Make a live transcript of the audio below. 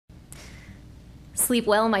Sleep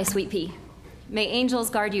well, my sweet pea. May angels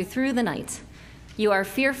guard you through the night. You are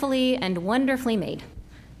fearfully and wonderfully made,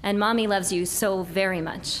 and Mommy loves you so very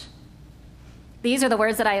much. These are the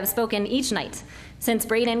words that I have spoken each night since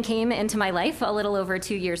Brayden came into my life a little over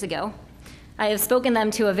 2 years ago. I have spoken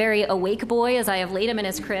them to a very awake boy as I have laid him in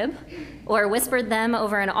his crib, or whispered them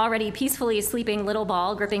over an already peacefully sleeping little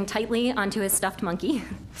ball gripping tightly onto his stuffed monkey.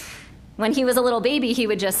 When he was a little baby, he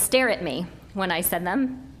would just stare at me when I said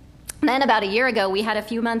them. Then about a year ago, we had a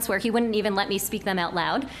few months where he wouldn't even let me speak them out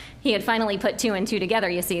loud. He had finally put 2 and 2 together,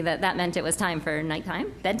 you see, that meant it was time for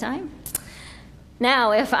nighttime, bedtime.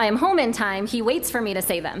 Now, if I am home in time, he waits for me to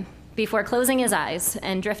say them before closing his eyes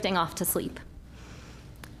and drifting off to sleep.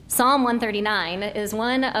 Psalm 139 is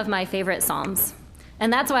one of my favorite psalms,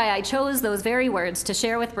 and that's why I chose those very words to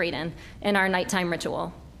share with Brayden in our nighttime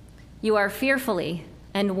ritual. You are fearfully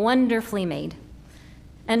and wonderfully made.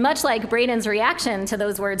 And much like Brayden's reaction to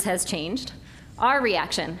those words has changed, our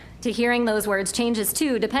reaction to hearing those words changes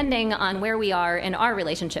too, depending on where we are in our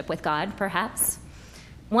relationship with God, perhaps.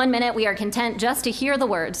 One minute we are content just to hear the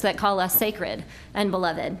words that call us sacred and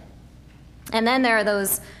beloved. And then there are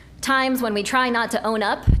those times when we try not to own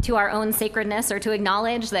up to our own sacredness or to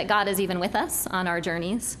acknowledge that God is even with us on our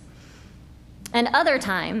journeys. And other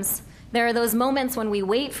times, there are those moments when we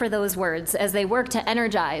wait for those words as they work to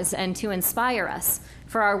energize and to inspire us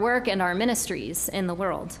for our work and our ministries in the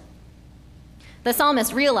world. The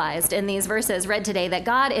psalmist realized in these verses read today that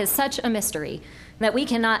God is such a mystery that we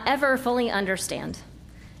cannot ever fully understand.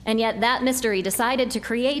 And yet that mystery decided to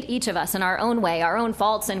create each of us in our own way, our own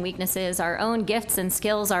faults and weaknesses, our own gifts and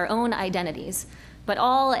skills, our own identities, but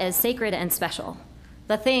all as sacred and special,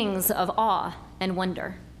 the things of awe and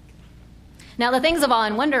wonder. Now, the things of awe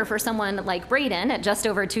and wonder for someone like Brayden at just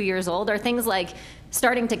over 2 years old are things like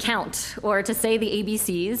starting to count or to say the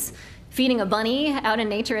ABCs, feeding a bunny out in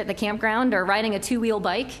nature at the campground, or riding a 2-wheel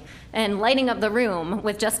bike and lighting up the room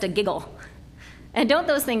with just a giggle. And don't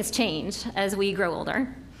those things change as we grow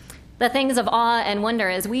older? The things of awe and wonder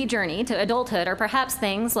as we journey to adulthood are perhaps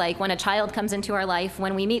things like when a child comes into our life,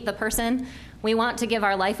 when we meet the person we want to give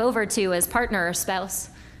our life over to as partner or spouse,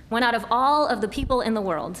 when out of all of the people in the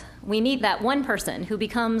world, we meet that one person who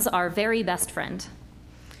becomes our very best friend.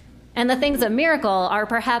 And the things of miracle are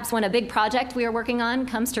perhaps when a big project we are working on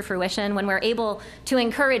comes to fruition, when we're able to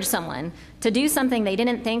encourage someone to do something they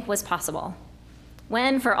didn't think was possible.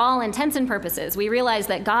 When, for all intents and purposes, we realize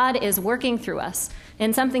that God is working through us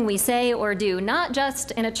in something we say or do, not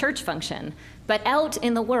just in a church function, but out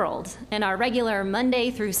in the world, in our regular Monday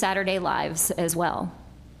through Saturday lives as well.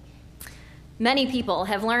 Many people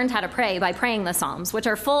have learned how to pray by praying the Psalms, which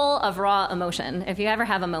are full of raw emotion. If you ever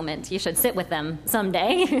have a moment, you should sit with them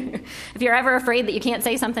someday. If you're ever afraid that you can't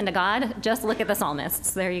say something to God, just look at the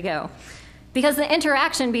psalmists. There you go. Because the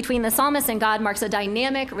interaction between the psalmist and God marks a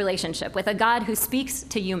dynamic relationship with a God who speaks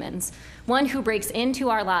to humans, one who breaks into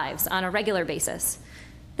our lives on a regular basis.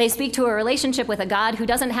 They speak to a relationship with a God who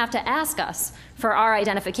doesn't have to ask us for our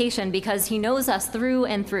identification because he knows us through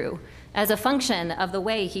and through as a function of the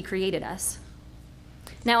way he created us.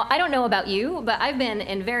 Now, I don't know about you, but I've been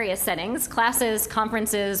in various settings, classes,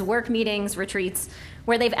 conferences, work meetings, retreats,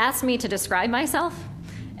 where they've asked me to describe myself.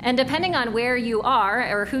 And depending on where you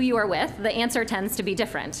are or who you are with, the answer tends to be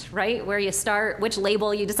different, right? Where you start, which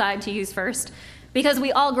label you decide to use first. Because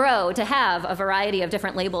we all grow to have a variety of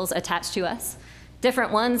different labels attached to us,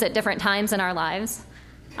 different ones at different times in our lives.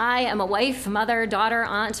 I am a wife, mother, daughter,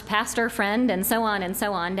 aunt, pastor, friend, and so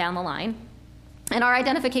on down the line. And our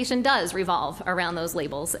identification does revolve around those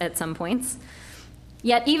labels at some points.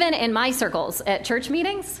 Yet even in my circles at church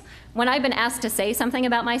meetings, when I've been asked to say something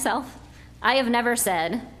about myself, I have never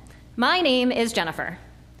said, "My name is Jennifer.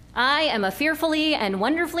 I am a fearfully and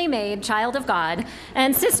wonderfully made child of God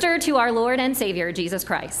and sister to our Lord and Savior, Jesus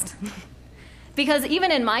Christ." Because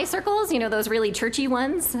even in my circles, those really churchy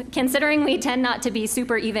ones, considering we tend not to be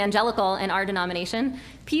super evangelical in our denomination,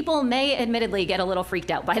 people may admittedly get a little freaked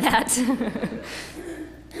out by that.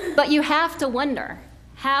 But you have to wonder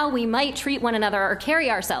how we might treat one another or carry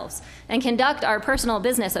ourselves and conduct our personal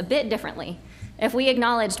business a bit differently if we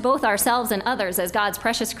acknowledged both ourselves and others as God's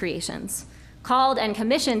precious creations, called and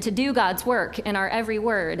commissioned to do God's work in our every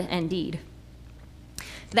word and deed.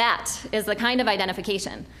 That is the kind of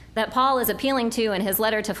identification that Paul is appealing to in his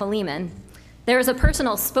letter to Philemon. There is a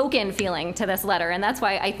personal spoken feeling to this letter, and that's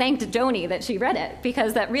why I thanked Joni that she read it,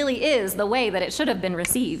 because that really is the way that it should have been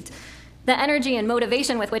received. The energy and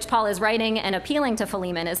motivation with which Paul is writing and appealing to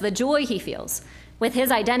Philemon is the joy he feels with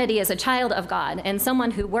his identity as a child of God and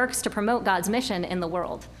someone who works to promote God's mission in the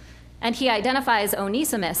world. And he identifies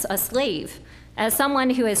Onesimus, a slave, as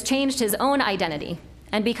someone who has changed his own identity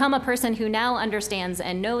and become a person who now understands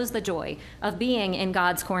and knows the joy of being in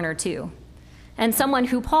God's corner too, and someone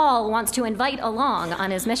who Paul wants to invite along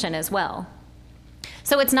on his mission as well.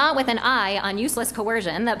 So it's not with an eye on useless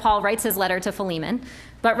coercion that Paul writes his letter to Philemon,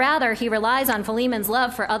 but rather he relies on Philemon's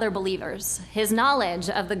love for other believers, his knowledge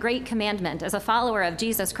of the great commandment as a follower of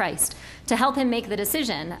Jesus Christ, to help him make the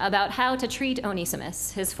decision about how to treat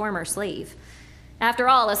Onesimus, his former slave. After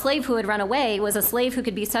all, a slave who had run away was a slave who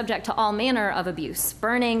could be subject to all manner of abuse,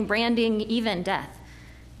 burning, branding, even death.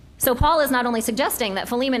 So Paul is not only suggesting that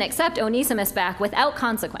Philemon accept Onesimus back without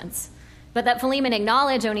consequence, but that Philemon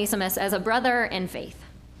acknowledge Onesimus as a brother in faith.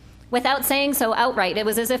 Without saying so outright, it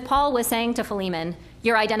was as if Paul was saying to Philemon,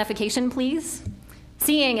 "Your identification, please?"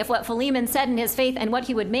 Seeing if what Philemon said in his faith and what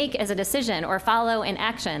he would make as a decision or follow in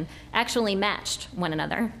action actually matched one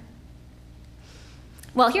another.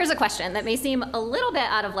 Well, here's a question that may seem a little bit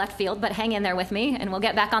out of left field, but hang in there with me, and we'll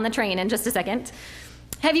get back on the train in just a second.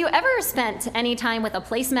 Have you ever spent any time with a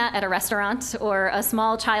placemat at a restaurant or a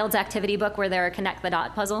small child's activity book where there are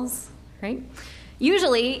connect-the-dot puzzles, right?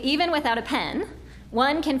 Usually, even without a pen,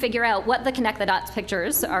 one can figure out what the connect-the-dots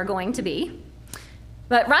pictures are going to be.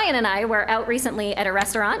 But Ryan and I were out recently at a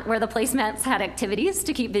restaurant where the placemats had activities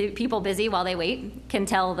to keep people busy while they wait, can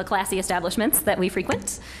tell the classy establishments that we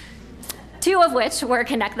frequent. Two of which were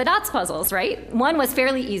connect-the-dots puzzles, right? One was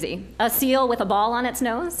fairly easy, a seal with a ball on its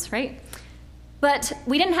nose, right? But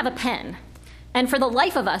we didn't have a pen. And for the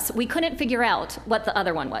life of us, we couldn't figure out what the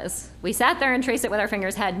other one was. We sat there and traced it with our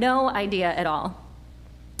fingers, had no idea at all.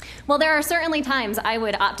 Well, there are certainly times, I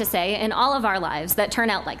would opt to say, in all of our lives that turn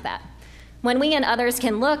out like that, when we and others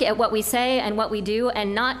can look at what we say and what we do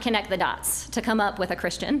and not connect the dots to come up with a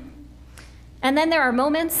Christian. And then there are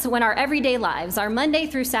moments when our everyday lives, our Monday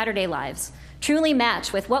through Saturday lives, truly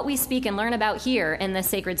match with what we speak and learn about here in this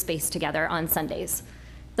sacred space together on Sundays.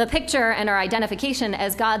 The picture and our identification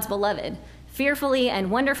as God's beloved, fearfully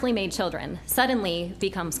and wonderfully made children suddenly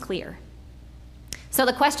becomes clear. So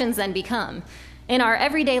the questions then become, in our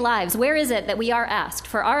everyday lives, where is it that we are asked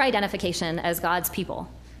for our identification as God's people?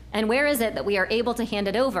 And where is it that we are able to hand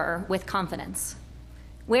it over with confidence?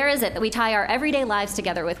 Where is it that we tie our everyday lives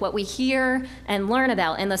together with what we hear and learn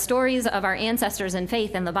about in the stories of our ancestors in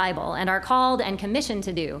faith in the Bible and are called and commissioned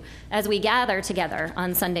to do as we gather together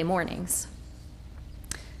on Sunday mornings?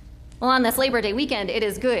 Well, on this Labor Day weekend, it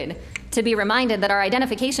is good to be reminded that our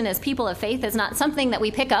identification as people of faith is not something that we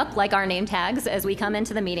pick up like our name tags as we come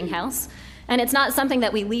into the meeting house, and it's not something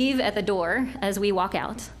that we leave at the door as we walk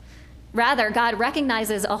out. Rather, God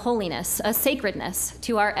recognizes a holiness, a sacredness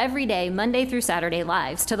to our everyday Monday through Saturday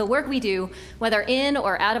lives, to the work we do, whether in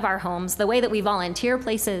or out of our homes, the way that we volunteer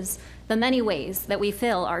places, the many ways that we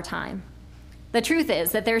fill our time. The truth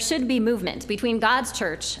is that there should be movement between God's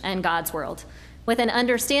church and God's world, with an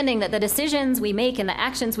understanding that the decisions we make and the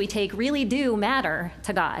actions we take really do matter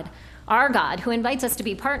to God, our God, who invites us to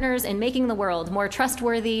be partners in making the world more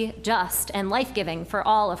trustworthy, just, and life-giving for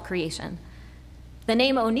all of creation. The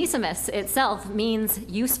name Onesimus itself means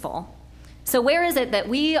useful. So where is it that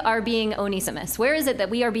we are being Onesimus? Where is it that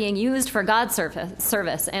we are being used for God's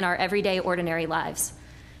service in our everyday, ordinary lives?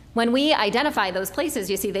 When we identify those places,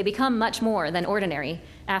 you see, they become much more than ordinary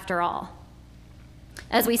after all.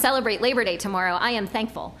 As we celebrate Labor Day tomorrow, I am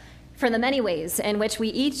thankful for the many ways in which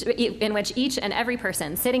each and every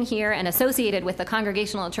person sitting here and associated with the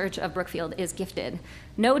Congregational Church of Brookfield is gifted.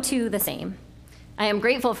 No two the same. I am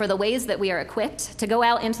grateful for the ways that we are equipped to go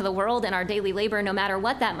out into the world in our daily labor, no matter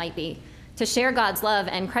what that might be, to share God's love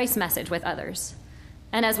and Christ's message with others.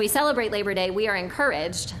 And as we celebrate Labor Day, we are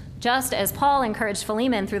encouraged, just as Paul encouraged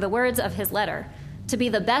Philemon through the words of his letter, to be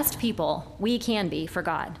the best people we can be for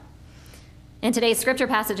God. In today's scripture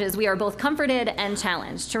passages, we are both comforted and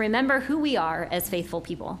challenged to remember who we are as faithful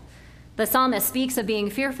people. The psalmist speaks of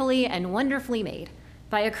being fearfully and wonderfully made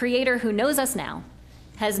by a creator who knows us now,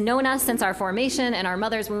 has known us since our formation and our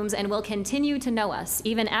mother's wombs, and will continue to know us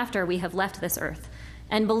even after we have left this earth,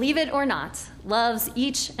 and believe it or not, loves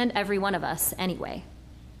each and every one of us anyway.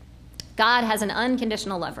 God has an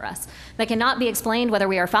unconditional love for us that cannot be explained whether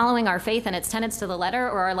we are following our faith and its tenets to the letter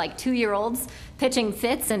or are like 2-year-olds pitching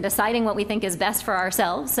fits and deciding what we think is best for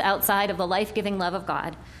ourselves outside of the life-giving love of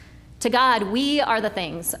God. To God, we are the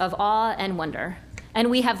things of awe and wonder,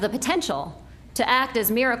 and we have the potential to act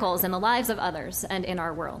as miracles in the lives of others and in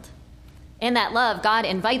our world. In that love, God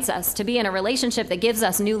invites us to be in a relationship that gives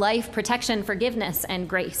us new life, protection, forgiveness, and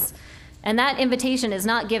grace. And that invitation is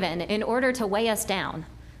not given in order to weigh us down,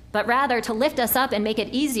 but rather to lift us up and make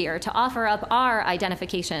it easier to offer up our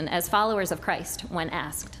identification as followers of Christ when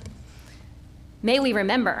asked. May we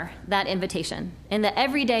remember that invitation in the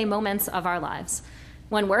everyday moments of our lives,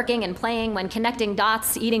 when working and playing, when connecting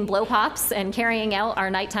dots, eating blow pops, and carrying out our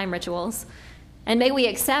nighttime rituals. And may we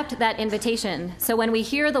accept that invitation so when we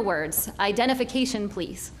hear the words, "Identification,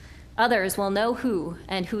 please," others will know who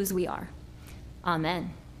and whose we are.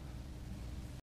 Amen.